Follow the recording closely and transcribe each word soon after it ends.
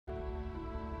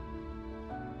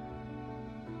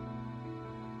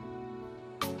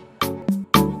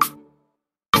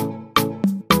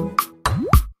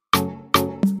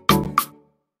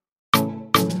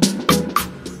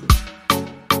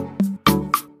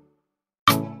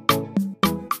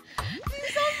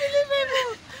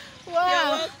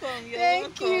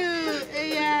Thank you.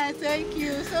 Yeah, thank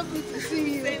you. So good to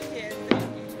see you. Same here.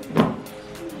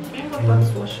 Box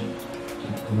washing.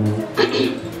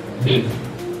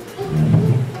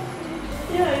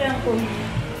 Yeah, cool.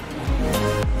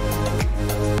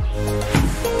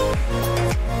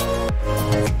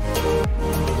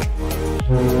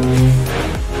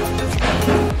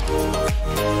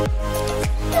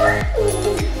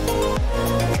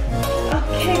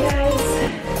 Okay, guys.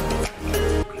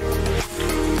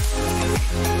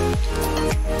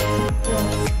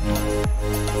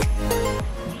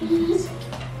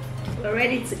 We're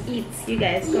ready to eat. You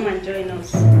guys come and join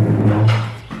us.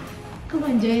 Come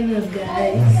and join us,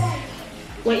 guys.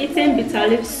 We're eating bitter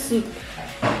leaf soup.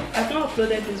 I've not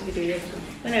uploaded this video yet.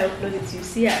 When I upload it, you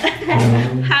see how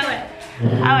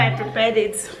I prepared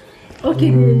it.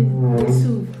 Okay, the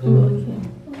soup. Okay.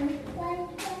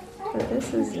 So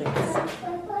this is it.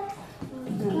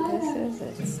 And this is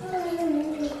it.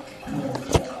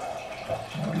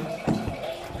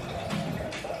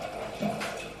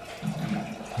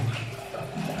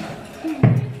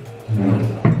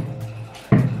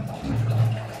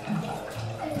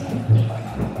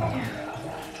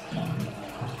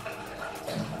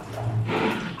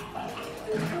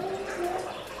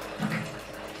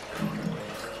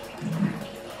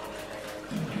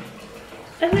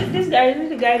 This guy is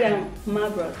the guy that Ma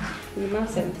brought. The Ma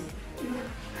sent.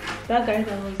 That guy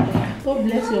that was there. God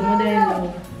bless your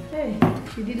mother-in-law. Hey,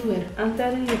 she did well. I'm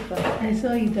telling you, Papa. I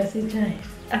saw it as a child.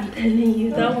 I'm telling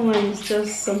you, that woman is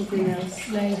just something else.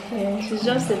 Like, she's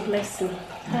just a blessing.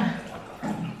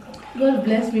 God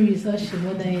bless me with such a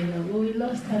mother-in-law. But we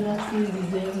lost her last year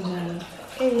in December.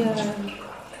 Yeah.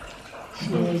 She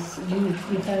was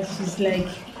because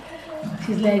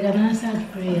she's like an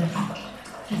answered prayer.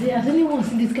 I say, I've only once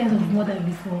seen this kind of mother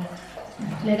before.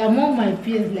 Like among my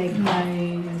peers, like my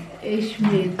age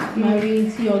mates,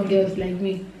 married young girls like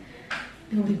me,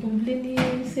 they'll be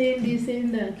complaining, saying this,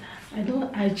 saying that. I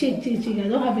check. I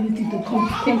don't have anything to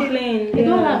complain. I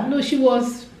don't have. No, she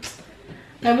was.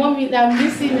 My mom, I'm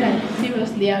missing her.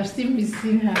 Seriously, I'm still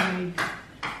missing her.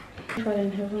 Father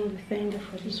in heaven, we thank you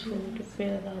for this food. We pray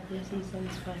that our blessings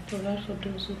satisfy. Provide for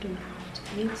those who do not have to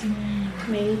eat.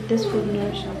 May this food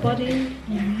nourish our body.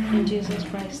 In Jesus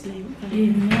Christ's name.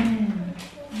 Amen.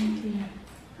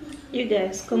 You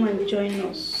guys, come and join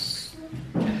us.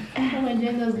 Come and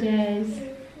join us, guys.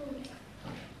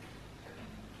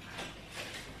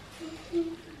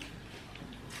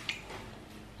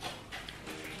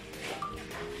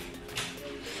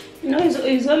 No,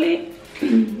 it's only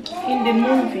in the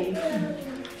movie.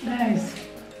 Guys,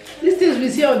 these things we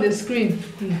see on the screen,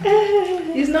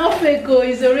 it's not fake,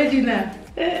 it's original.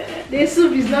 The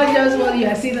soup is not just what you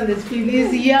are seeing on the screen,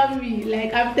 it's yummy.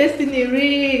 Like I'm tasting it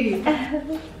real.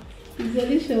 It's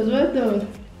delicious. Well done.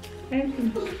 Thank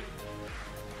you.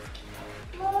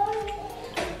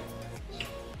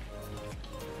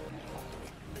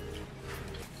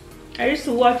 I used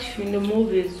to watch in the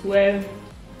movies where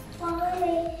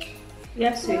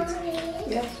yes, sweet.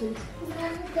 Yes, sweet.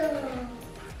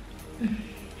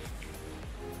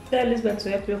 Tell Elizabeth to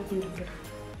help you open the door.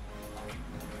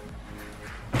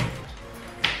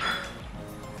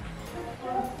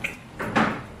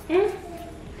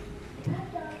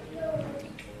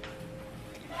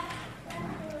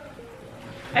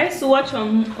 I used to watch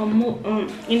in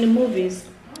the movies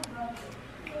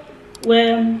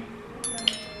where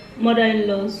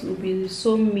mother-in-laws will be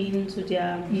so mean to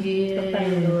their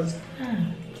daughter-in-laws.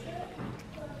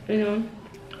 You know,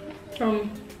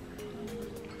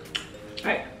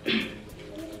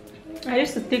 I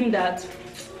used to think that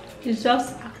it's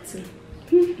just acting.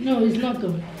 No, it's not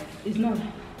though. It's not.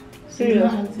 Serious?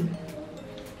 It's not acting.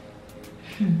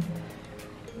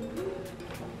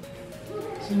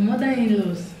 So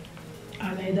mother-in-laws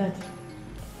are like that.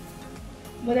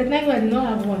 But at night I did not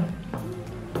have one.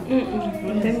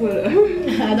 Yes.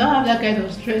 I don't have that kind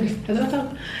of strength. I don't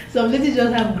have. Some ladies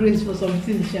just have grace for some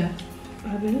things, yeah.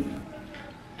 I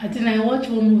think I watched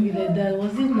one movie like that.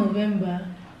 Was it November?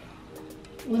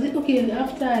 Was it okay?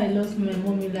 After I lost my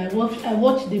mommy, I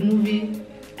watched the movie.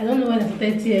 I don't know when I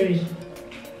started tearing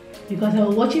because I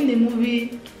was watching the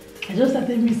movie. I just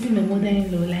started missing my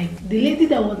mother-in-law. Like the lady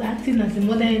that was acting as a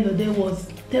mother-in-law there was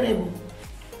terrible.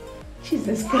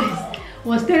 Jesus Christ,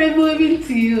 was terrible even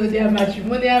to their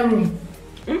matrimonial room.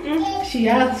 She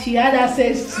had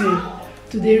access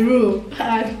to the room,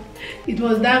 and it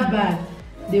was that bad.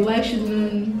 The wife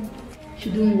shouldn't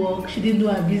work. She didn't do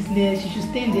her business. She should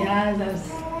stay in the house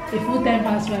as a full-time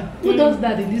housewife. Who does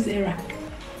that in this era?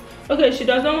 Okay, she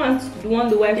doesn't want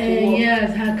the wife to work.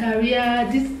 Yes, her career.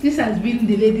 This has been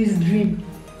the lady's dream,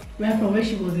 right from when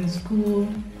she was in school.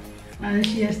 and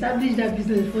she established that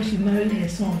business before she married her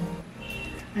son.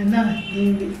 And now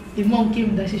the mom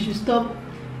came that she should stop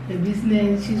the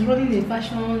business. She's running a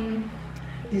fashion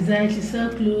design, she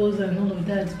sells clothes and all of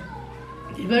that.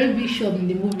 A very big shop in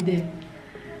the movie there.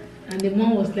 And the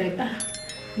mom was like,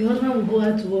 the husband will go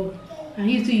out to work, and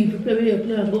you too, you prepare your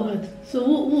clothes and go out. So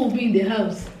who will be in the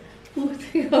house? Who will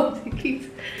take care of the kids?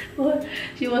 Well,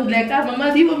 she was like,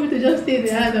 Mama, do you want me to just stay in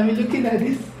the house and be looking at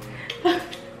this?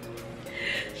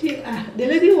 The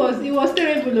lady it was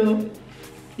terrible though.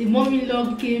 The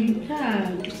mom-in-law came,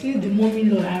 since the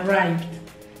mom-in-law arrived,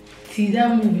 till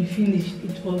that movie finished,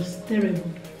 it was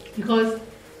terrible. Because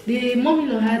the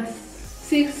mom-in-law had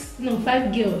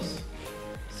 5 girls.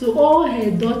 So all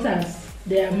her daughters,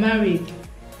 they are married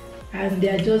and they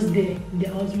are just there in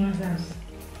their husband's house.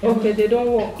 Okay, they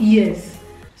don't work. Yes.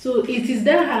 So it is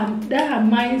that her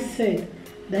mindset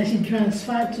that she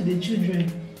transferred to the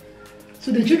children.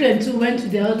 So the children too went to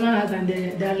their husband's house and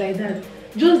they're like that.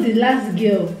 Just the last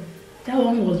girl, that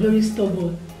one was very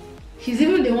stubborn. She's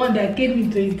even the one that came in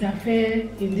to interfere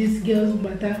in this girl's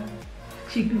matter.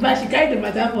 She carried the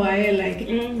matter for her hair like.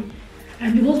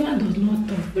 And the husband does not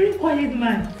talk. Very quiet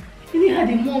man. Anyhow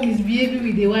the mom is behaving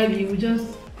with the wife, he will just,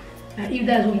 if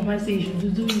that's what mama say, you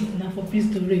should do it now for peace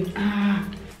to reign.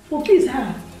 For peace,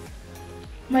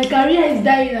 my career is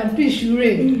dying and peace should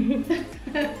reign.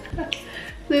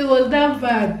 So it was that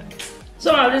bad.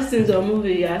 Some of these things are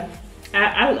movie, yeah.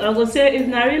 I would say it's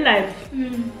not real life.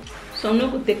 Some no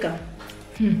could take her.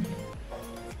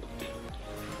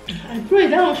 I pray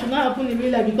that one should not happen in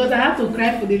real life, because I had to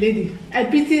cry for the lady. I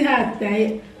pity her.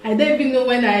 I don't even know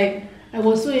when I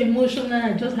was so emotional.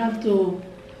 I just have to.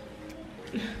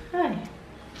 Hi.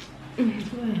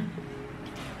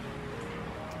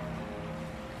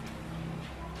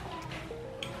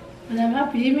 And I'm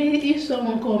happy. Even if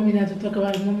someone called me now to talk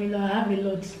about mommy, I have a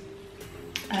lot.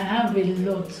 I have a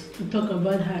lot to talk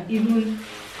about her, even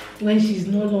when she's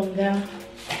no longer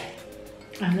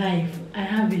alive. I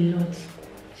have a lot.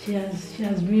 She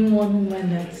has been one woman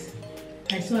that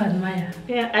I so admire.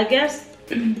 Yeah, I guess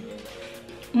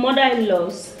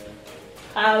mother-in-laws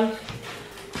have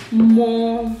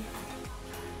more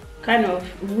kind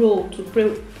of role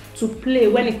to play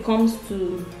when it comes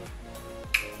to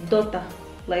daughter.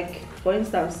 Like for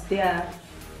instance, their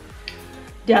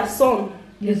son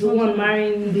is the one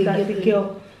marrying the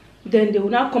girl. Then they will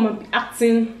now come and be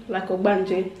acting like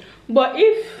Ogbanje. But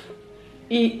if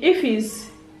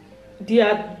it's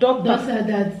their daughter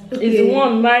that is the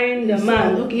one marrying the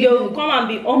man, they will come and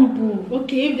be humble.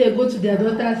 Okay, if they go to their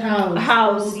daughter's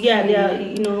house. Okay. Yeah, they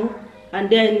are, and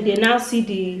then they now see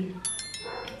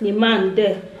the man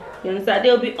there. You understand?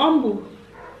 They'll be humble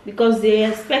because they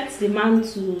expect the man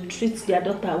to treat their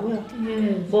daughter well.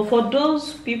 Yes. But for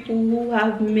those people who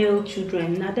have male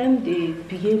children, now them they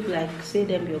behave like say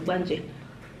them be Ogbanje.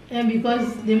 And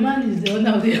because the man is the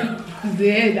owner of the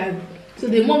head, so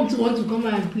the mom to want to come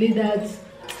and play that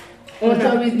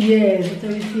authority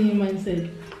mindset.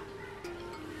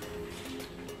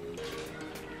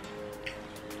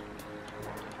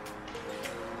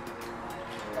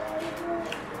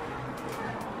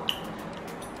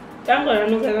 Thank God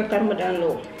I'm not gonna come down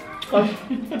low. Cause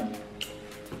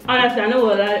honestly,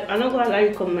 I'm not gonna let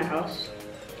you come to my house.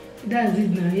 That's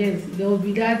it now. Yes, there will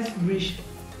be that bridge.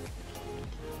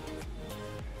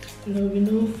 There will be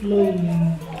no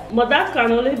flowing. But that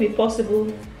can only be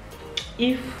possible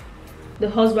if the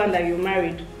husband that you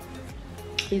married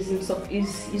is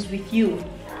with you.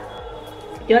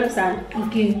 You understand?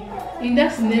 Okay. In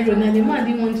that scenario, now the man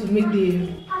didn't want to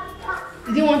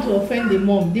he didn't want to offend the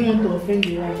mom, didn't want to offend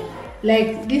the wife.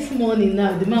 Like this morning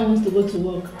now, the man wants to go to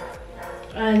work,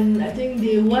 and I think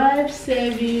the wife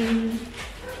serving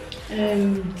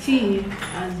tea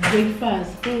as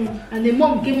breakfast, and the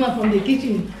mom came out from the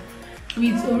kitchen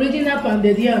with original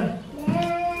pounded yam.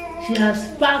 She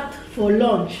has packed for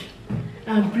lunch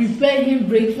and prepared him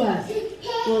breakfast.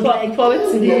 Was like the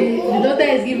daughter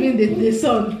is giving the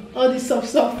son all the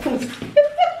soft food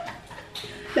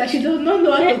that she does not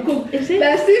know how to cook.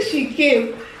 That since she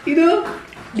came,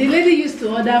 the lady used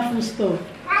to order food stuff.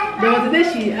 There was a day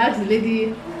she asked the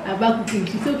lady about cooking.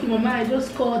 She said, "Okay, Mama, I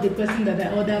just called the person that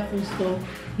I ordered food stuff.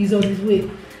 He's on his way."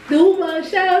 The woman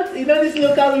shouts, this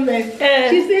local women.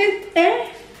 She said,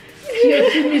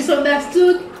 She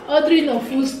misunderstood ordering of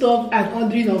food stuff and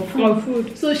ordering of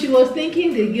food. So she was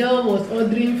thinking the girl was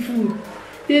ordering food.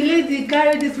 The lady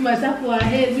carried this matter for her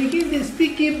head, begin to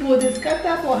speak Igbo, they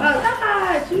scatter for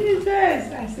her.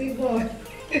 Jesus! I say, God.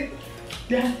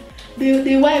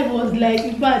 The wife was like,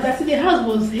 in fact, I see the house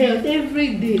was held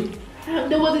every day.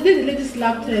 There was a day the lady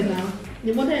slapped her now.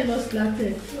 The mother-in-law slapped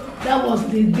her. That was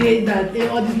the day that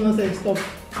all this nonsense stopped.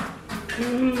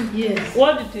 Yes.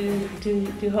 What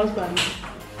did the husband?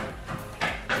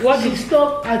 She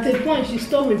stopped at a point. She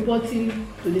stopped reporting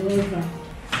to the husband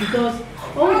because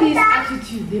all this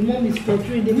attitude the mom is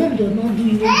portraying, the mom does not do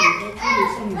it when the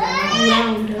son is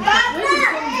around. When the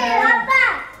son is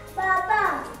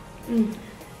around,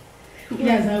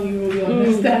 that's how you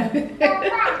understand.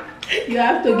 You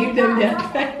have to give them their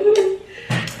time.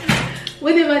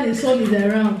 Whenever the son is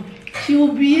around, she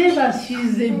will behave as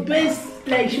she's the best.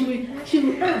 Like she will.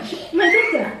 My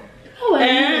daughter, how are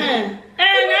you? Now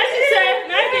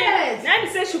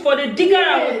say she for the digger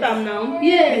out with them now.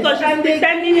 Yes. Because she's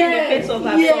pretending in the face of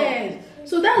her son.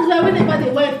 So that's why whenever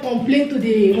the wife complains to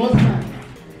the husband,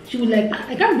 she will like,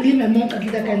 I can't believe my mom can do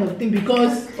that kind of thing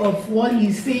because of what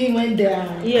he's seeing when they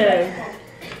are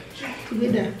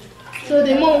together. So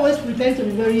the mom always pretends to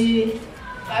be very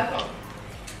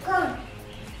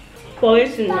for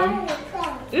it now.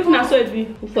 If not so it be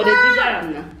for the digger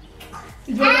now.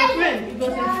 It was a friend. It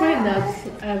was a friend that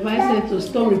advised her to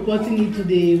stop reporting it to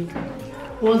the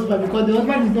husband because the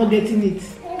husband is not getting it.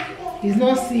 He's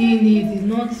not seeing it. He's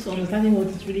not understanding what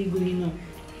is really going on.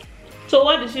 So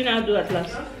what did she now do at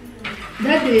last?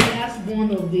 That the last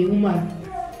born of the woman,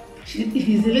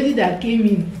 she's the lady that came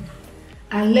in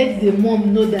and let the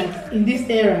mom know that in this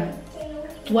era,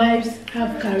 wives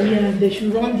have career and they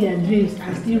should run their dreams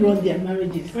and still run their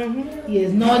marriages.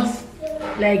 Yes, not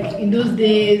like in those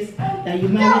days that you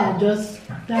marry and just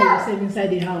tie yourself inside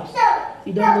the house.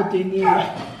 You don't go to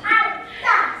anywhere.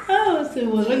 Oh, so it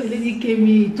was when the lady came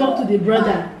in, talked to the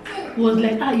brother. He was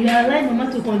like, you are right,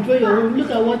 mama, to control your home.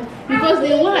 Look at what, because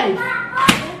the wife,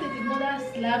 after the mother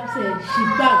slapped her, she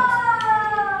packed.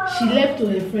 She left to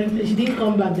her friend, she didn't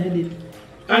come back that day.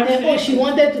 And then, she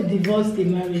wanted to divorce the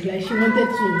marriage, like she wanted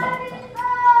to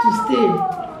stay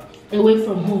away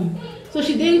from home. So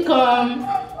she didn't come.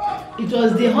 It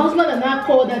was the husband that now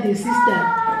called her the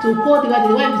sister to call the wife.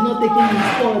 The wife is not taking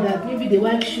his call that maybe the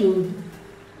wife should,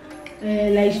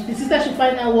 like the sister should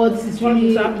find out what is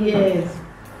really, yes.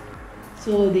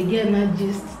 So they get not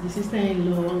just the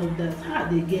sister-in-law, all of that.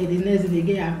 They get the next day they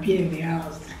get appear in the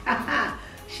house.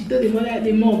 She told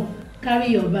the mom, carry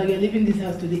your bag, you're leaving this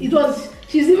house today.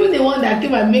 She's even the one that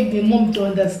came and make the mom to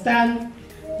understand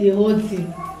the whole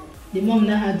thing. The mom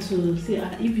now had to say,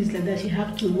 if it's like that, she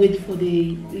have to wait for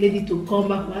the lady to come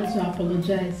back and to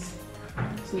apologize.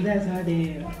 So that's how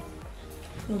they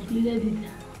concluded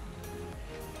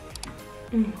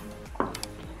it.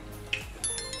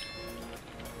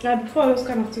 Now before those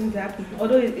kind of things happen,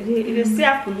 although it still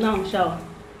happen now, shall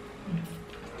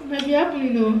it might be happening,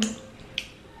 you know.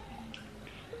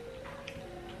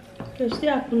 It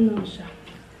still happen now, shall.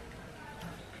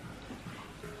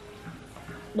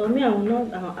 But me, I will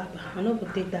not. I'm not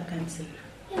gonna take that kind of thing.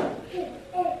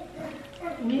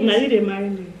 Now you they marry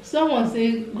me. Someone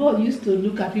say God used to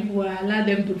look at people and allow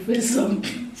them to face some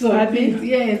things.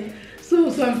 Yes. So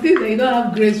some things that you don't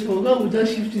have grace for, God will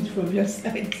just shift it from your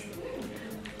side.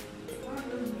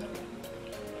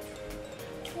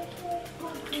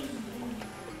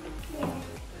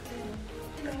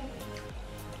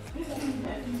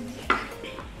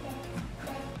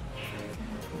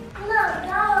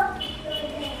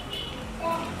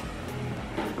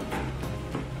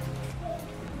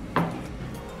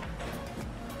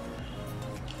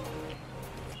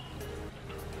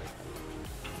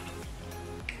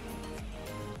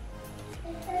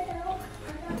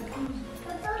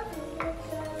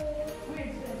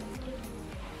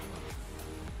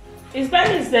 His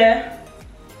pen is there.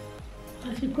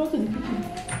 I should go to the kitchen.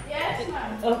 Yes,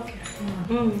 ma'am. Okay.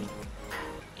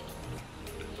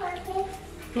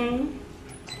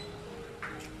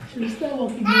 She will start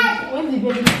working. When the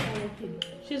baby start working?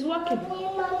 She's working.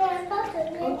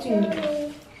 Okay.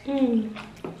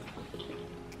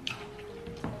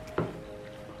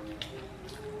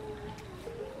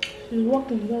 She's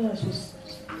working because she's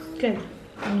scared.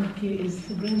 Okay, it's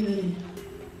gradually.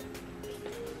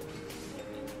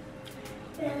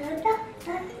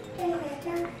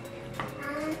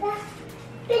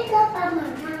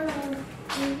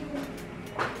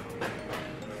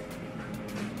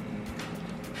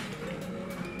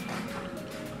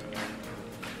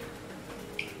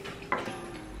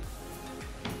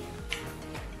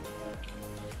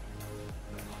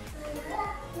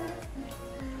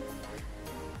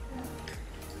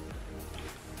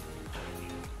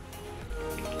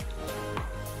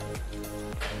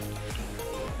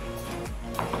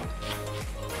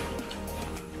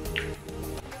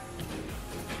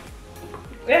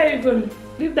 Where are you going?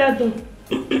 Leave that door.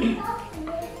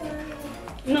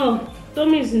 No,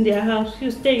 Tommy is in their house.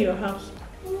 You stay in your house.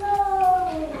 No.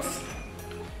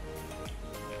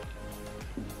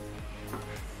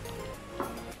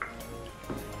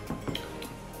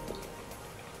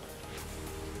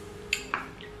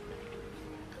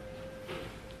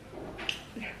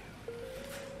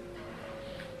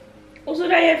 so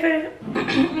that if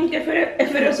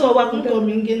it so what I'm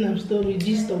coming in and story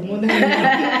gist of more than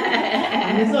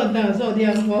and it's all down, so they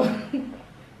are more.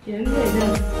 Yeah,